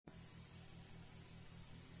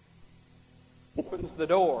the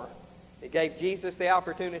door, it gave Jesus the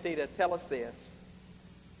opportunity to tell us this.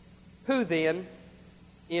 Who then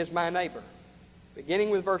is my neighbor? Beginning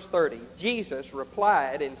with verse 30, Jesus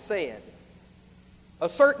replied and said, a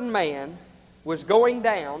certain man was going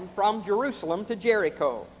down from Jerusalem to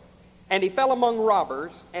Jericho, and he fell among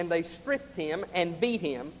robbers, and they stripped him and beat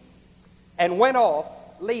him, and went off,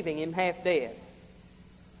 leaving him half dead.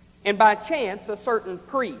 And by chance a certain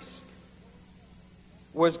priest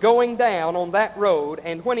was going down on that road,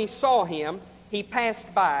 and when he saw him, he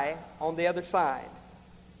passed by on the other side.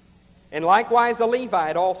 And likewise a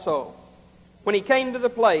Levite also, when he came to the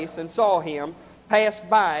place and saw him, passed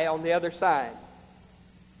by on the other side.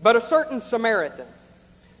 But a certain Samaritan,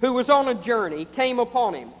 who was on a journey, came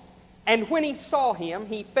upon him, and when he saw him,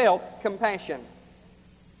 he felt compassion,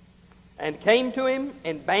 and came to him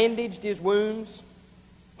and bandaged his wounds,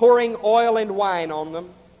 pouring oil and wine on them.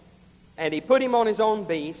 And he put him on his own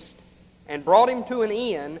beast, and brought him to an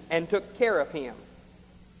inn, and took care of him.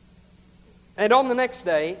 And on the next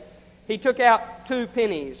day he took out 2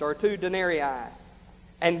 pennies, or 2 denarii,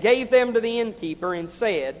 and gave them to the innkeeper, and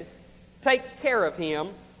said, take care of him,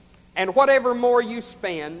 and whatever more you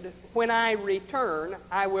spend, when I return,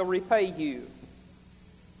 I will repay you.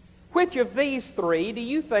 Which of these 3 do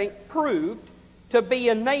you think proved to be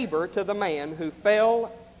a neighbor to the man who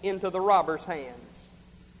fell into the robber's hands?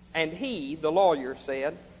 And he, the lawyer,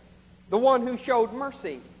 said, the one who showed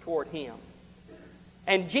mercy toward him.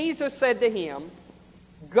 And Jesus said to him,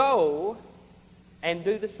 go and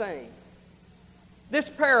do the same. This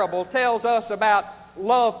parable tells us about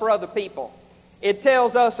love for other people. It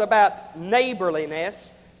tells us about neighborliness.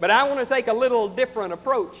 But I want to take a little different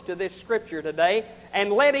approach to this scripture today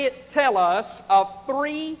and let it tell us of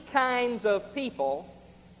 3 kinds of people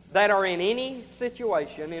that are in any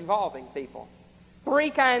situation involving people. 3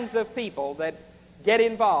 kinds of people that get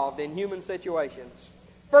involved in human situations.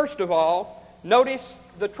 First of all, notice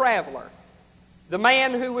the traveler, the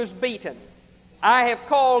man who was beaten. I have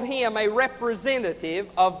called him a representative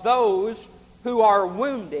of those who are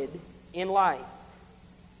wounded in life.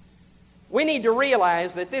 We need to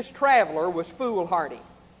realize that this traveler was foolhardy.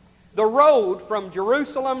 The road from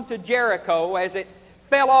Jerusalem to Jericho, as it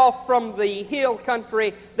fell off from the hill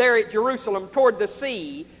country there at Jerusalem toward the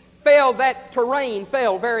sea, that terrain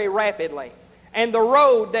fell very rapidly. And the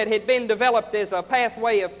road that had been developed as a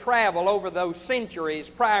pathway of travel over those centuries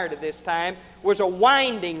prior to this time was a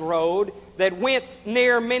winding road that went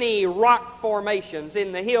near many rock formations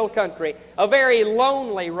in the hill country. A very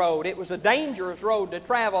lonely road. It was a dangerous road to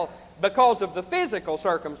travel because of the physical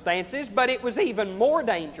circumstances, but it was even more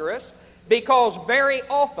dangerous because very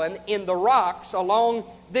often in the rocks along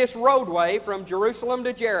this roadway from Jerusalem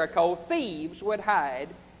to Jericho, thieves would hide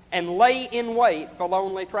and lay in wait for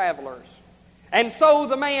lonely travelers. And so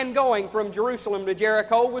the man going from Jerusalem to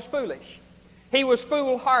Jericho was foolish. He was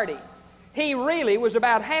foolhardy. He really was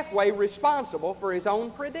about halfway responsible for his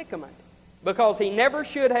own predicament because he never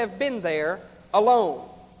should have been there alone.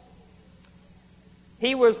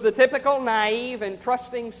 He was the typical naive and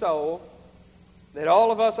trusting soul that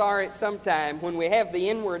all of us are at some time when we have the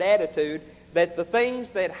inward attitude that the things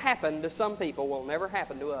that happen to some people will never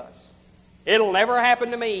happen to us. It'll never happen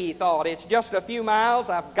to me, he thought. It's just a few miles.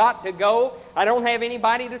 I've got to go. I don't have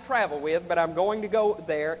anybody to travel with, but I'm going to go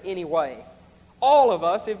there anyway. All of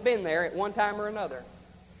us have been there at one time or another.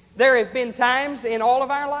 There have been times in all of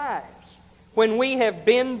our lives when we have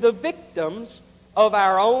been the victims of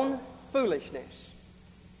our own foolishness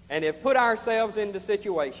and have put ourselves into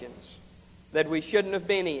situations that we shouldn't have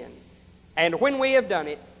been in. And when we have done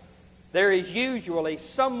it, there is usually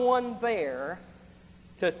someone there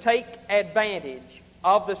to take advantage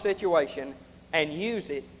of the situation and use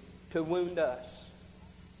it to wound us.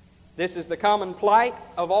 This is the common plight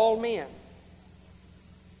of all men.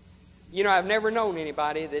 You know, I've never known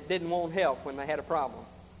anybody that didn't want help when they had a problem.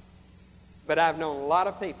 But I've known a lot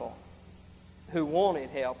of people who wanted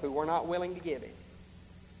help, who were not willing to give it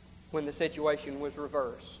when the situation was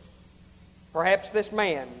reversed. Perhaps this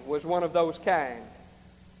man was one of those kind.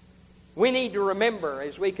 We need to remember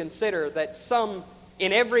as we consider that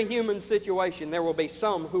in every human situation, there will be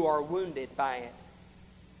some who are wounded by it.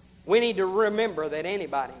 We need to remember that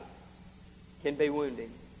anybody can be wounded.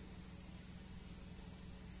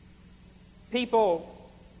 People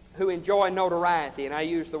who enjoy notoriety, and I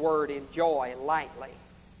use the word enjoy lightly,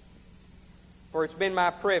 for it's been my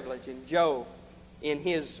privilege, and Joe, in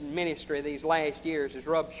his ministry these last years, has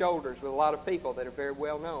rubbed shoulders with a lot of people that are very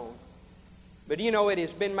well known. But you know, it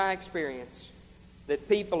has been my experience that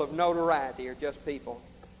people of notoriety are just people.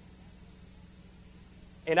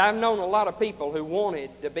 And I've known a lot of people who wanted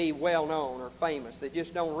to be well known or famous. They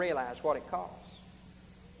just don't realize what it costs.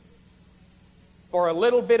 for a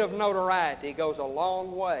little bit of notoriety goes a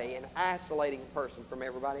long way in isolating a person from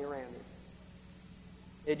everybody around him.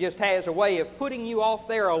 It just has a way of putting you off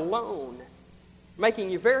there alone,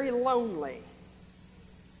 making you very lonely.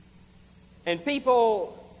 And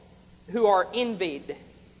people who are envied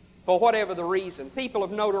for whatever the reason, people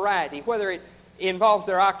of notoriety, whether it involves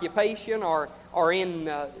their occupation or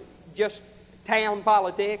in just town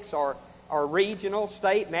politics or regional,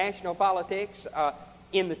 state, national politics,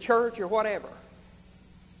 in the church or whatever.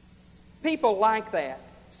 People like that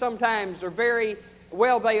sometimes are very,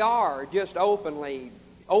 well, they are just open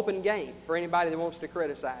game for anybody that wants to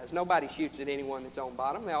criticize. Nobody shoots at anyone that's on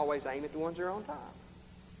bottom. They always aim at the ones that are on top.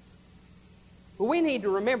 But we need to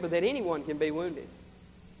remember that anyone can be wounded.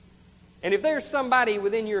 And if there's somebody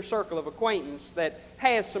within your circle of acquaintance that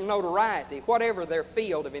has some notoriety, whatever their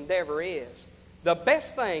field of endeavor is, the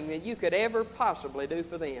best thing that you could ever possibly do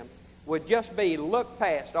for them would just be look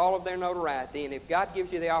past all of their notoriety, and if God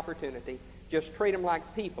gives you the opportunity, just treat them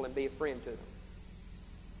like people and be a friend to them.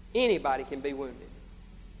 Anybody can be wounded.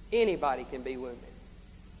 Anybody can be wounded.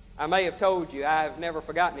 I may have told you, I've never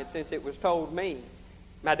forgotten it since it was told me.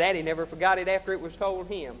 My daddy never forgot it after it was told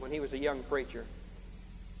him when he was a young preacher.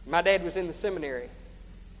 My dad was in the seminary.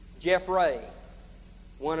 Jeff Ray,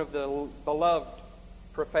 one of the beloved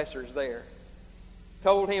professors there,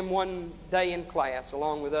 told him one day in class,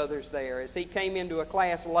 along with others there, as he came into a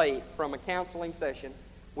class late from a counseling session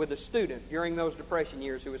with a student during those Depression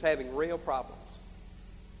years who was having real problems.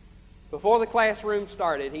 Before the classroom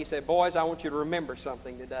started, he said, "Boys, I want you to remember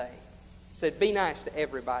something today." He said, "Be nice to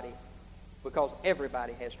everybody, because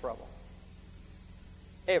everybody has trouble."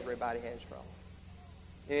 Everybody has trouble.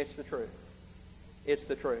 And it's the truth. It's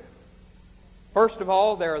the truth. First of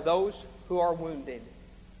all, there are those who are wounded.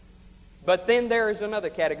 But then there is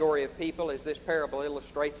another category of people, as this parable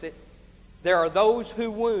illustrates it. There are those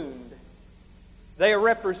who wound. They are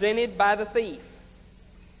represented by the thief.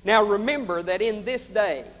 Now remember that in this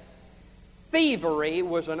day, thievery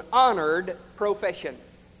was an honored profession.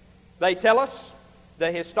 They tell us,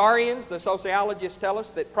 the historians, the sociologists tell us,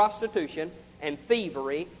 that prostitution and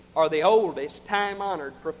thievery are the oldest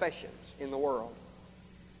time-honored professions in the world.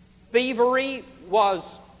 Thievery was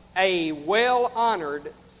a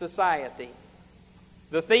well-honored society.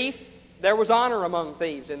 The thief, there was honor among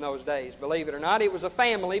thieves in those days, believe it or not. It was a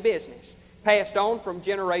family business, passed on from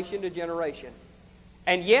generation to generation.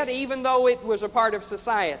 And yet, even though it was a part of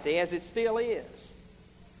society, as it still is,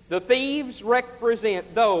 the thieves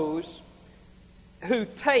represent those who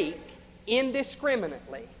take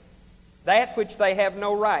indiscriminately that which they have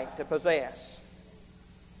no right to possess.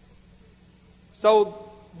 So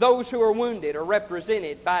those who are wounded are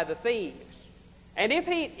represented by the thieves. And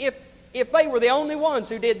if they were the only ones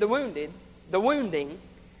who did the wounding,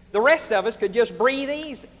 the rest of us could just breathe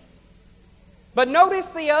easy. But notice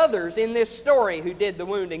the others in this story who did the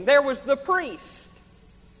wounding. There was the priest.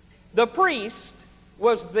 The priest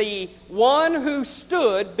was the one who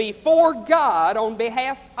stood before God on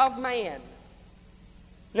behalf of man.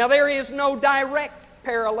 Now there is no direct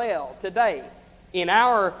parallel today in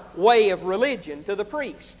our way of religion to the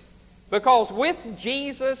priest. Because with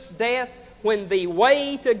Jesus' death, when the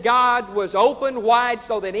way to God was opened wide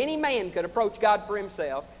so that any man could approach God for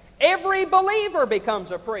himself, every believer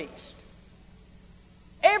becomes a priest.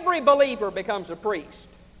 Every believer becomes a priest.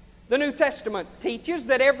 The New Testament teaches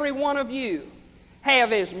that every one of you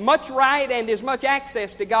have as much right and as much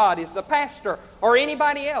access to God as the pastor or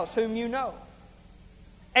anybody else whom you know.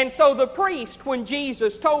 And so the priest, when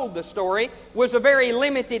Jesus told the story, was a very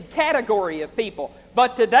limited category of people.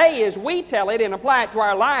 But today, as we tell it and apply it to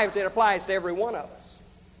our lives, it applies to every one of us.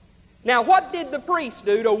 Now, what did the priest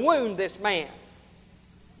do to wound this man?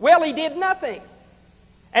 Well, he did nothing.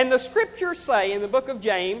 And the Scriptures say in the book of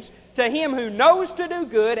James, to him who knows to do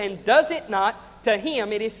good and does it not, to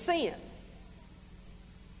him it is sin.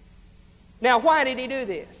 Now, why did he do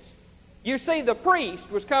this? You see, the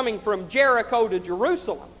priest was coming from Jericho to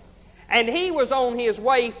Jerusalem, and he was on his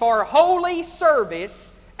way for holy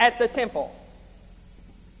service at the temple.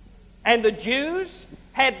 And the Jews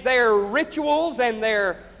had their rituals and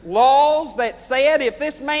their laws that said if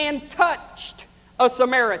this man touched a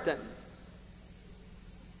Samaritan,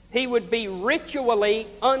 he would be ritually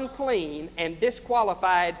unclean and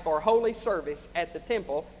disqualified for holy service at the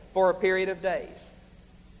temple for a period of days.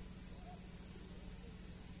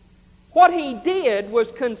 What he did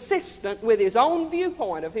was consistent with his own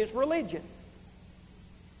viewpoint of his religion.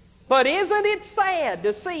 But isn't it sad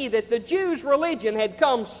to see that the Jews' religion had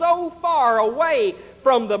come so far away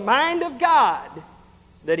from the mind of God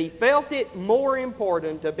that he felt it more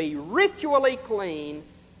important to be ritually clean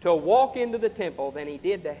to walk into the temple than he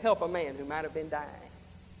did to help a man who might have been dying.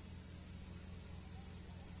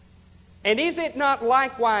 And is it not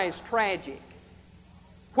likewise tragic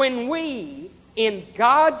when we, in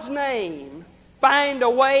God's name, find a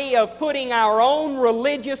way of putting our own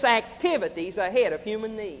religious activities ahead of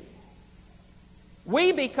human need?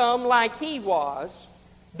 We become like he was,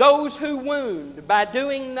 those who wound by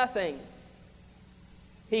doing nothing.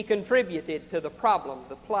 He contributed to the problem,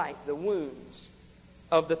 the plight, the wounds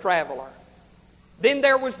of the traveler. Then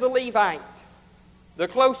there was the Levite. The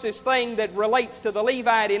closest thing that relates to the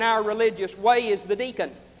Levite in our religious way is the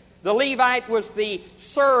deacon. The Levite was the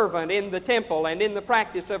servant in the temple and in the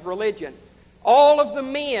practice of religion. All of the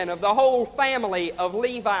men of the whole family of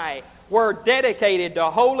Levi were dedicated to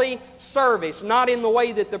holy service, not in the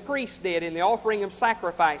way that the priests did in the offering of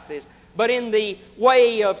sacrifices, but in the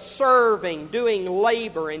way of serving, doing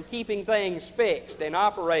labor, and keeping things fixed and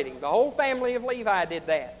operating. The whole family of Levi did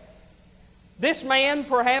that. This man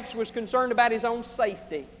perhaps was concerned about his own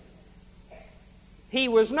safety. He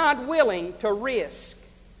was not willing to risk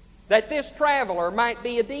that this traveler might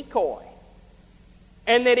be a decoy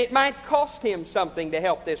and that it might cost him something to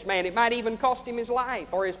help this man. It might even cost him his life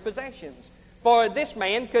or his possessions. For this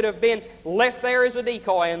man could have been left there as a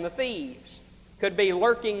decoy, and the thieves could be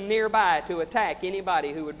lurking nearby to attack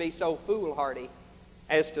anybody who would be so foolhardy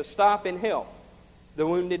as to stop and help the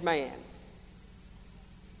wounded man.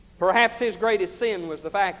 Perhaps his greatest sin was the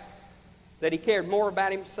fact that he cared more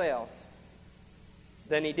about himself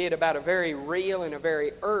than he did about a very real and a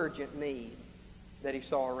very urgent need that he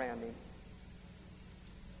saw around him.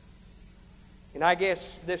 And I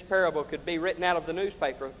guess this parable could be written out of the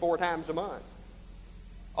newspaper 4 times a month.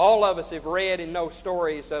 All of us have read and know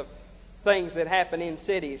stories of things that happen in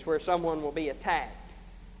cities where someone will be attacked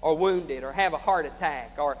or wounded or have a heart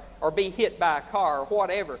attack or be hit by a car or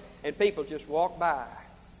whatever, and people just walk by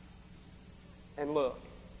and look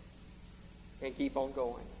and keep on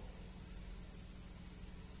going.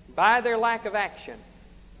 By their lack of action,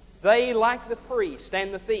 they, like the priest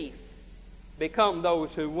and the thief, become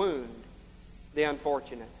those who wound the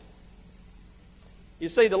unfortunate. You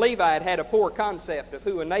see, the Levite had a poor concept of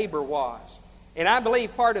who a neighbor was. And I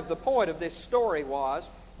believe part of the point of this story was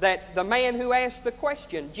that the man who asked the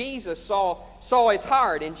question, Jesus saw his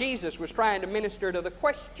heart, and Jesus was trying to minister to the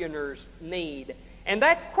questioner's need. And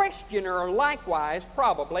that questioner likewise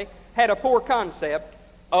probably had a poor concept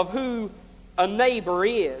of who a neighbor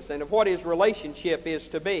is and of what his relationship is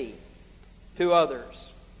to be to others.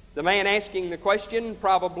 The man asking the question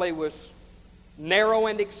probably was narrow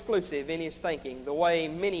and exclusive in his thinking, the way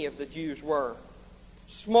many of the Jews were.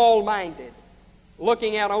 Small-minded,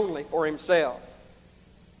 looking out only for himself.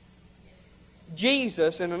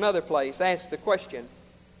 Jesus, in another place, asked the question,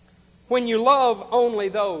 when you love only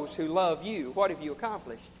those who love you, what have you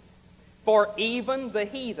accomplished? For even the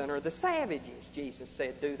heathen or the savages, Jesus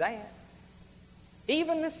said, do that.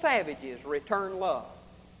 Even the savages return love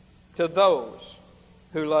to those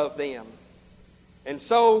who love them. And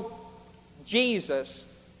so Jesus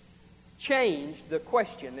changed the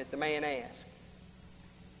question that the man asked.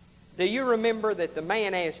 Do you remember that the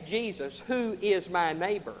man asked Jesus, who is my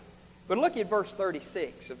neighbor? But look at verse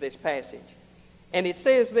 36 of this passage. And it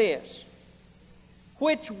says this,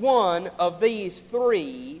 which one of these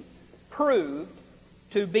 3 proved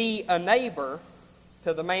to be a neighbor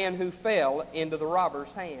to the man who fell into the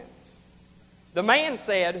robber's hands? The man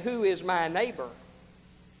said, who is my neighbor?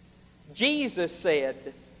 Jesus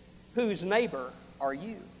said, whose neighbor are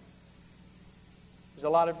you? There's a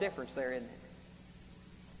lot of difference there, isn't it?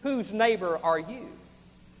 Whose neighbor are you?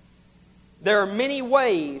 There are many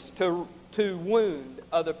ways to wound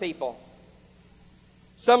other people.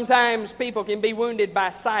 Sometimes people can be wounded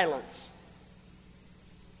by silence,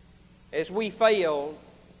 as we fail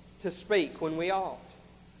to speak when we ought.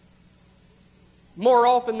 More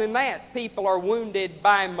often than that, people are wounded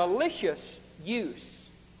by malicious use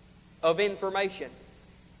of information.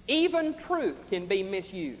 Even truth can be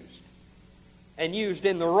misused and used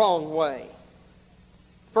in the wrong way.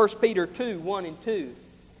 1 Peter 2, 1 and 2.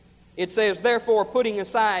 It says, therefore, putting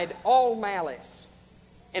aside all malice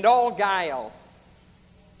and all guile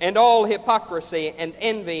and all hypocrisy and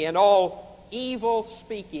envy and all evil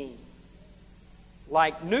speaking,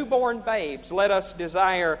 like newborn babes, let us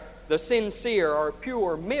desire the sincere or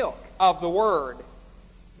pure milk of the Word,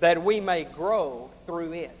 that we may grow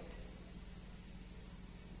through it.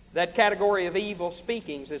 That category of evil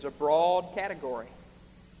speakings is a broad category.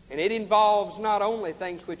 And it involves not only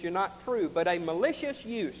things which are not true, but a malicious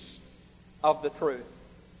use of the truth.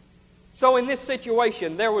 So in this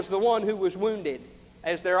situation, there was the one who was wounded,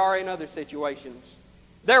 as there are in other situations.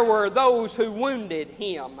 There were those who wounded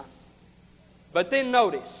him. But then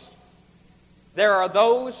notice, there are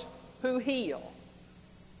those who heal.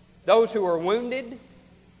 Those who are wounded,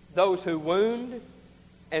 those who wound,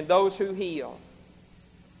 and those who heal.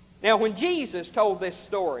 Now, when Jesus told this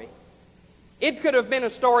story, it could have been a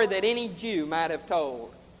story that any Jew might have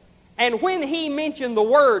told. And when he mentioned the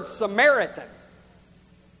word Samaritan,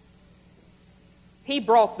 he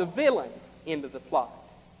brought the villain into the plot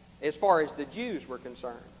as far as the Jews were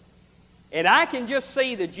concerned. And I can just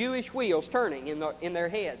see the Jewish wheels turning in their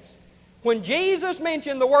heads. When Jesus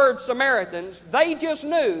mentioned the word Samaritans, they just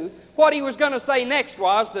knew what he was going to say next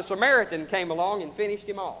was the Samaritan came along and finished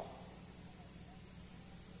him off.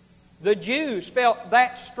 The Jews felt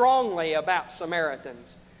that strongly about Samaritans.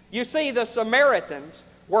 You see, the Samaritans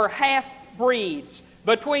were half-breeds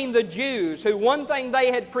between the Jews, who one thing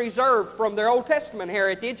they had preserved from their Old Testament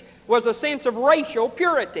heritage was a sense of racial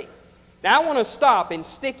purity. Now I want to stop and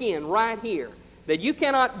stick in right here that you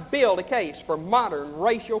cannot build a case for modern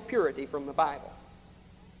racial purity from the Bible.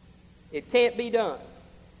 It can't be done.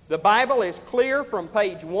 The Bible is clear from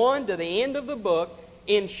page 1 to the end of the book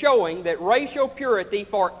in showing that racial purity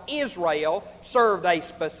for Israel served a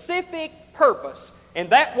specific purpose, and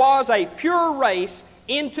that was a pure race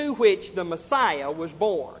into which the Messiah was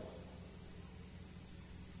born.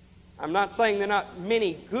 I'm not saying there are not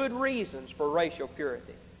many good reasons for racial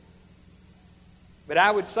purity. But I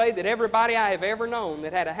would say that everybody I have ever known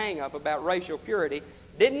that had a hang-up about racial purity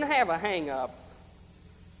didn't have a hang-up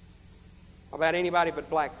about anybody but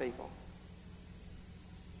black people.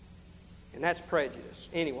 And that's prejudice.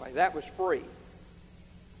 Anyway, that was free.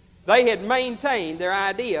 They had maintained their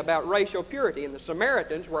idea about racial purity, and the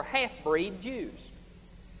Samaritans were half-breed Jews.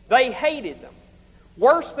 They hated them.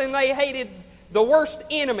 Worse than they hated the worst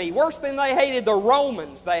enemy, worse than they hated the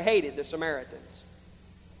Romans, they hated the Samaritans.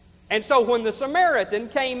 And so when the Samaritan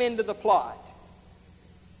came into the plot,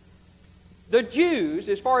 the Jews,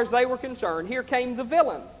 as far as they were concerned, here came the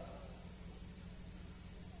villain.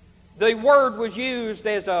 The word was used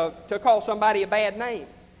as to call somebody a bad name.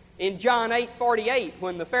 In John 8:48,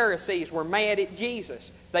 when the Pharisees were mad at Jesus,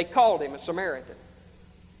 they called him a Samaritan.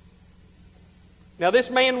 Now this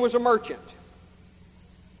man was a merchant.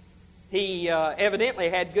 He evidently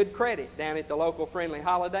had good credit down at the local Friendly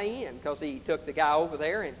Holiday Inn, because he took the guy over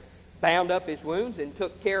there and bound up his wounds and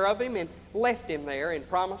took care of him and left him there and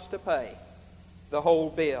promised to pay the whole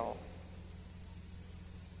bill.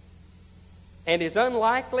 And as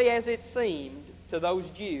unlikely as it seemed to those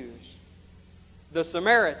Jews, the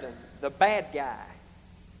Samaritan, the bad guy,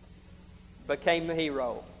 became the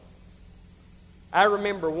hero. I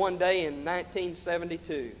remember one day in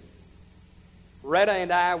 1972, Retta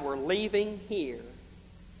and I were leaving here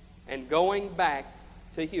and going back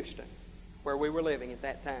to Houston, where we were living at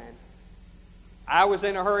that time. I was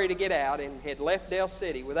in a hurry to get out and had left Del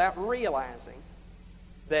City without realizing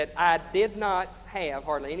that I did not have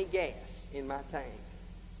hardly any gas in my tank.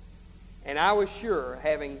 And I was sure,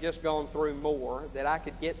 having just gone through more, that I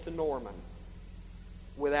could get to Norman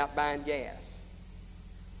without buying gas.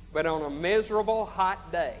 But on a miserable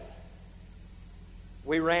hot day,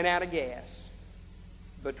 we ran out of gas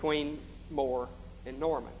between Moore and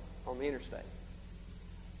Norman on the interstate.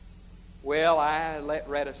 Well, I let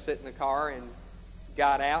Retta sit in the car and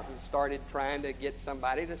got out and started trying to get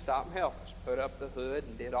somebody to stop and help us. Put up the hood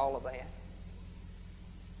and did all of that.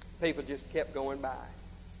 People just kept going by.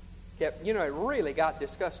 It really got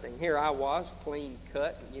disgusting. Here I was, clean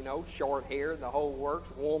cut, short hair, the whole works,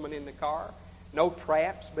 woman in the car. No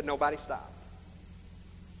traps, but nobody stopped.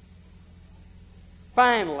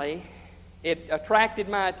 Finally, it attracted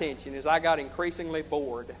my attention as I got increasingly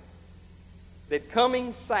bored that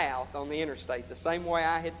coming south on the interstate, the same way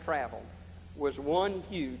I had traveled, was one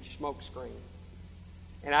huge smoke screen.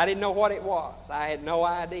 And I didn't know what it was. I had no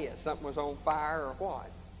idea. Something was on fire or what.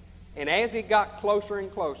 And as it got closer and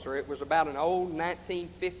closer, it was about an old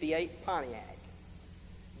 1958 Pontiac,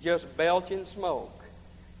 just belching smoke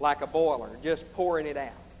like a boiler, just pouring it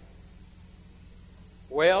out.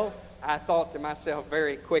 Well, I thought to myself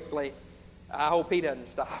very quickly, I hope he doesn't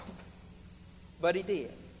stop. But he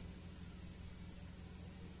did.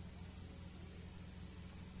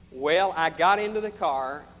 Well, I got into the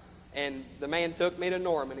car, and the man took me to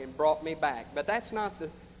Norman and brought me back. But that's not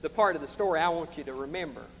the part of the story I want you to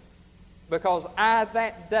remember, because I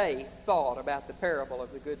that day thought about the parable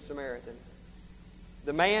of the Good Samaritan.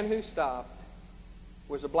 The man who stopped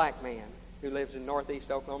was a black man who lives in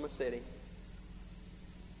northeast Oklahoma City.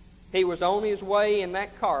 He was on his way in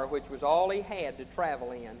that car, which was all he had to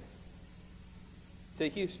travel in, to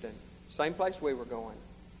Houston, same place we were going,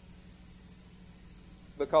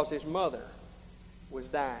 because his mother was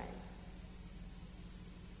dying.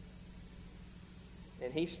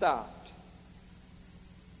 And he stopped,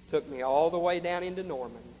 took me all the way down into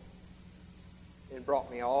Norman, and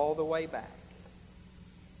brought me all the way back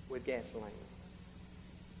with gasoline.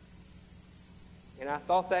 And I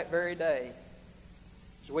thought that very day,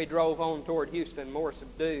 as we drove on toward Houston, more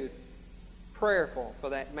subdued, prayerful for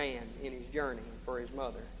that man in his journey and for his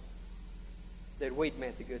mother, that we'd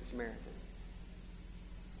met the Good Samaritan.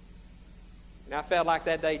 And I felt like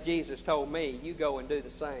that day Jesus told me, you go and do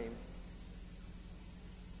the same.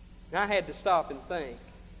 And I had to stop and think,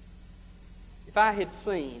 if I had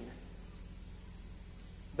seen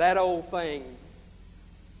that old thing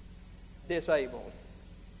disabled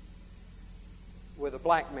with a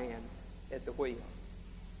black man at the wheel,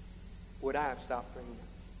 would I have stopped for him?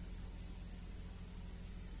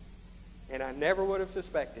 And I never would have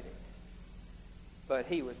suspected it, but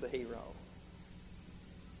he was the hero.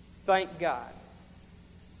 Thank God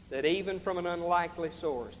that even from an unlikely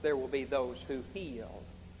source, there will be those who heal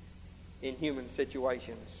in human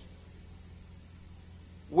situations.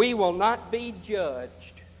 We will not be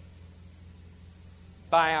judged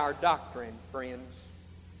by our doctrine, friends.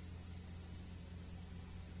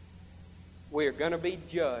 We are going to be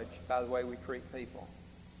judged by the way we treat people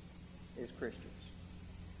as Christians.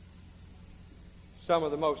 Some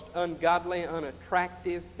of the most ungodly,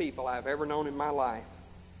 unattractive people I've ever known in my life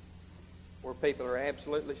were people who are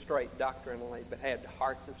absolutely straight doctrinally but had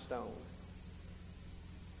hearts of stone.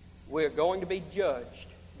 We're going to be judged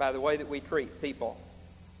by the way that we treat people.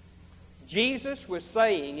 Jesus was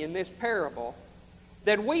saying in this parable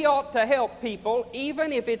that we ought to help people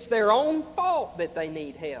even if it's their own fault that they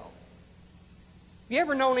need help. Have you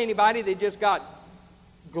ever known anybody that just got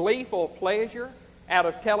gleeful pleasure out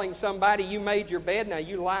of telling somebody, you made your bed, now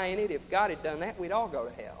you lie in it? If God had done that, we'd all go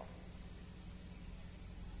to hell.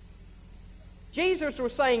 Jesus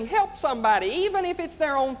was saying, help somebody, even if it's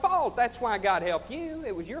their own fault. That's why God helped you.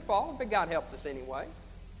 It was your fault, but God helped us anyway.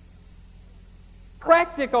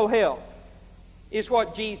 Practical help is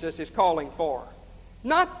what Jesus is calling for.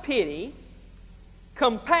 Not pity.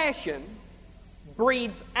 Compassion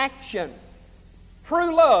breeds action.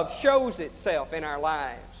 True love shows itself in our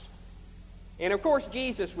lives. And of course,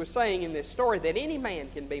 Jesus was saying in this story that any man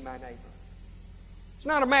can be my neighbor. It's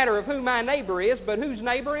not a matter of who my neighbor is, but whose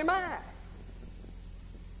neighbor am I?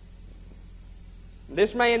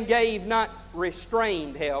 This man gave not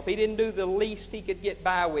restrained help. He didn't do the least he could get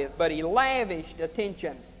by with, but he lavished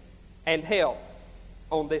attention and help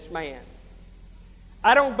on this man.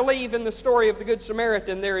 I don't believe in the story of the Good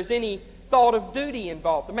Samaritan there is any thought of duty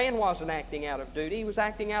involved. The man wasn't acting out of duty. He was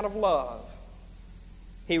acting out of love.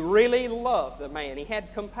 He really loved the man. He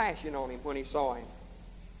had compassion on him when he saw him.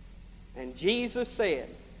 And Jesus said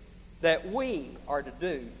that we are to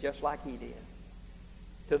do just like he did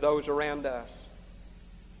to those around us.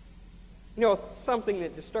 You know, something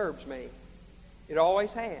that disturbs me, it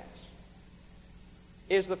always has,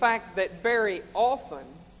 is the fact that very often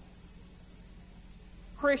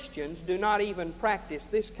Christians do not even practice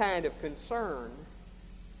this kind of concern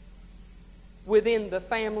within the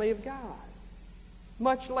family of God,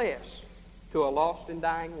 much less to a lost and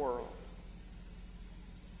dying world.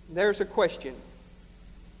 There's a question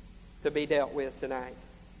to be dealt with tonight.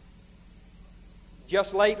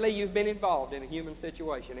 Just lately, you've been involved in a human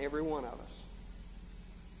situation, every one of us.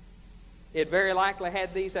 It very likely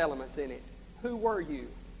had these elements in it. Who were you?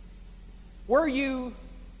 Were you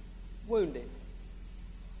wounded?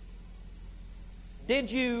 Did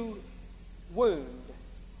you wound?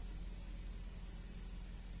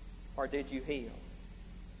 Or did you heal?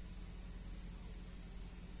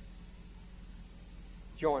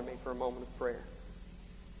 Join me for a moment of prayer.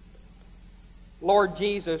 Lord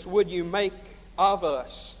Jesus, would you make of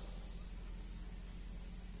us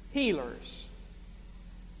healers?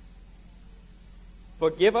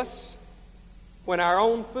 Forgive us when our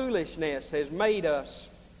own foolishness has made us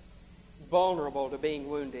vulnerable to being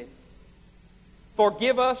wounded.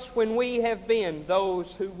 Forgive us when we have been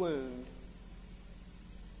those who wound.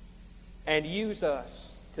 And use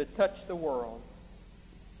us to touch the world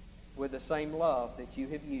with the same love that you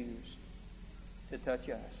have used to touch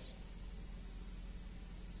us.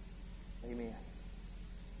 Amen.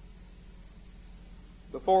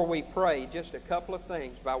 Before we pray, just a couple of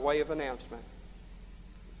things by way of announcement.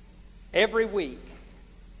 Every week,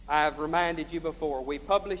 I've reminded you before, we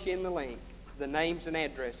publish in the link the names and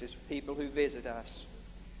addresses of people who visit us.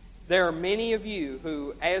 There are many of you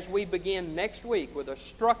who, as we begin next week with a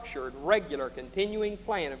structured, regular, continuing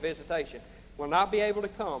plan of visitation, will not be able to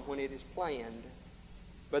come when it is planned.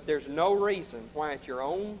 But there's no reason why at your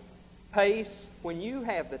own pace, when you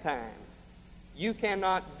have the time, You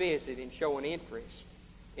cannot visit and show an interest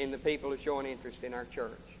in the people who show an interest in our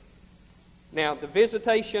church. Now, the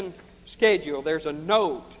visitation schedule, there's a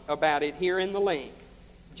note about it here in the link.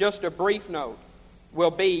 Just a brief note.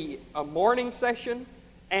 Will be a morning session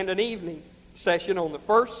and an evening session on the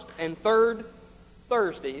first and third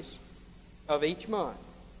Thursdays of each month.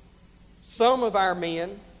 Some of our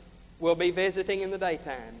men will be visiting in the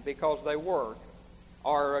daytime because they work,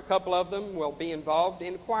 or a couple of them will be involved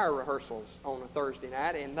in choir rehearsals on a Thursday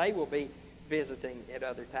night, and they will be visiting at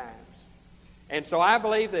other times. And so I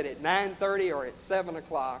believe that at 9:30 or at 7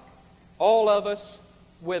 o'clock, all of us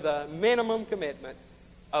with a minimum commitment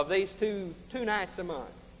of these two nights a month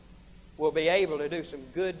will be able to do some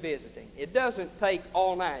good visiting. It doesn't take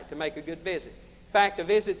all night to make a good visit. In fact, a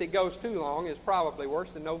visit that goes too long is probably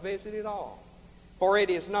worse than no visit at all. For it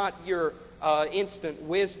is not your instant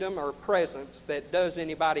wisdom or presence that does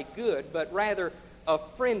anybody good, but rather a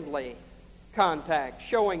friendly contact,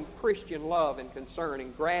 showing Christian love and concern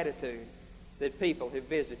and gratitude that people have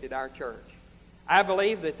visited our church. I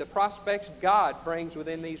believe that the prospects God brings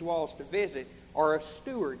within these walls to visit are a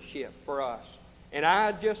stewardship for us. And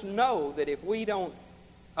I just know that if we don't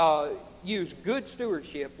use good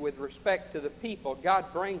stewardship with respect to the people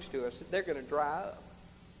God brings to us, they're going to dry up.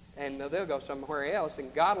 And they'll go somewhere else,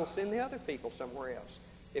 and God will send the other people somewhere else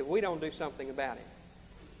if we don't do something about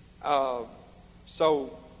it.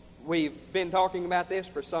 So we've been talking about this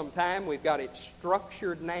for some time. We've got it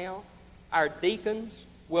structured now. Our deacons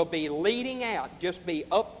will be leading out, just be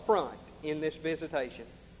up front in this visitation.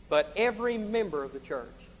 But every member of the church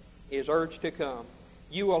is urged to come.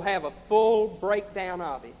 You will have a full breakdown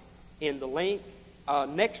of it in the link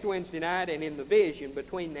next Wednesday night and in the vision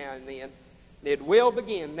between now and then. It will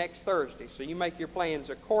begin next Thursday, so you make your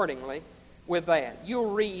plans accordingly with that.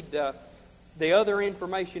 You'll read the other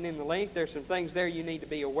information in the link. There's some things there you need to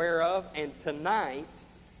be aware of. And tonight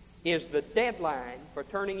is the deadline for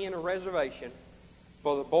turning in a reservation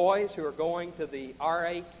for the boys who are going to the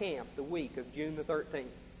RA camp the week of June the 13th.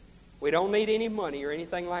 We don't need any money or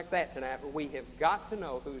anything like that tonight, but we have got to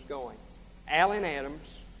know who's going. Alan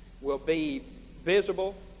Adams will be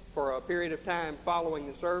visible for a period of time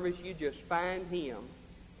following the service. You just find him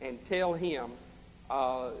and tell him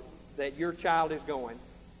that your child is going,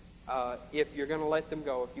 if you're going to let them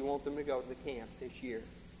go, if you want them to go to the camp this year.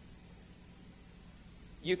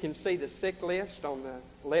 You can see the sick list on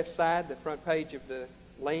the left side, the front page of the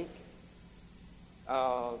link.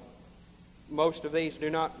 Most of these do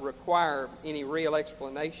not require any real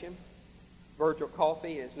explanation. Virgil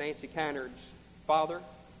Coffey is Nancy Kinard's father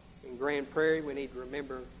in Grand Prairie. We need to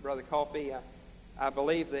remember Brother Coffey. I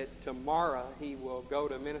believe that tomorrow he will go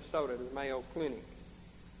to Minnesota to the Mayo Clinic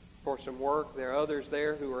for some work. There are others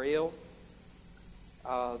there who are ill.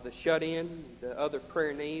 The shut-in, the other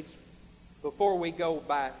prayer needs. Before we go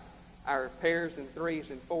by our pairs and threes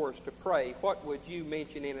and fours to pray, what would you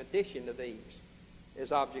mention in addition to these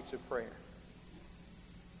as objects of prayer?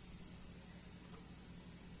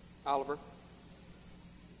 Oliver?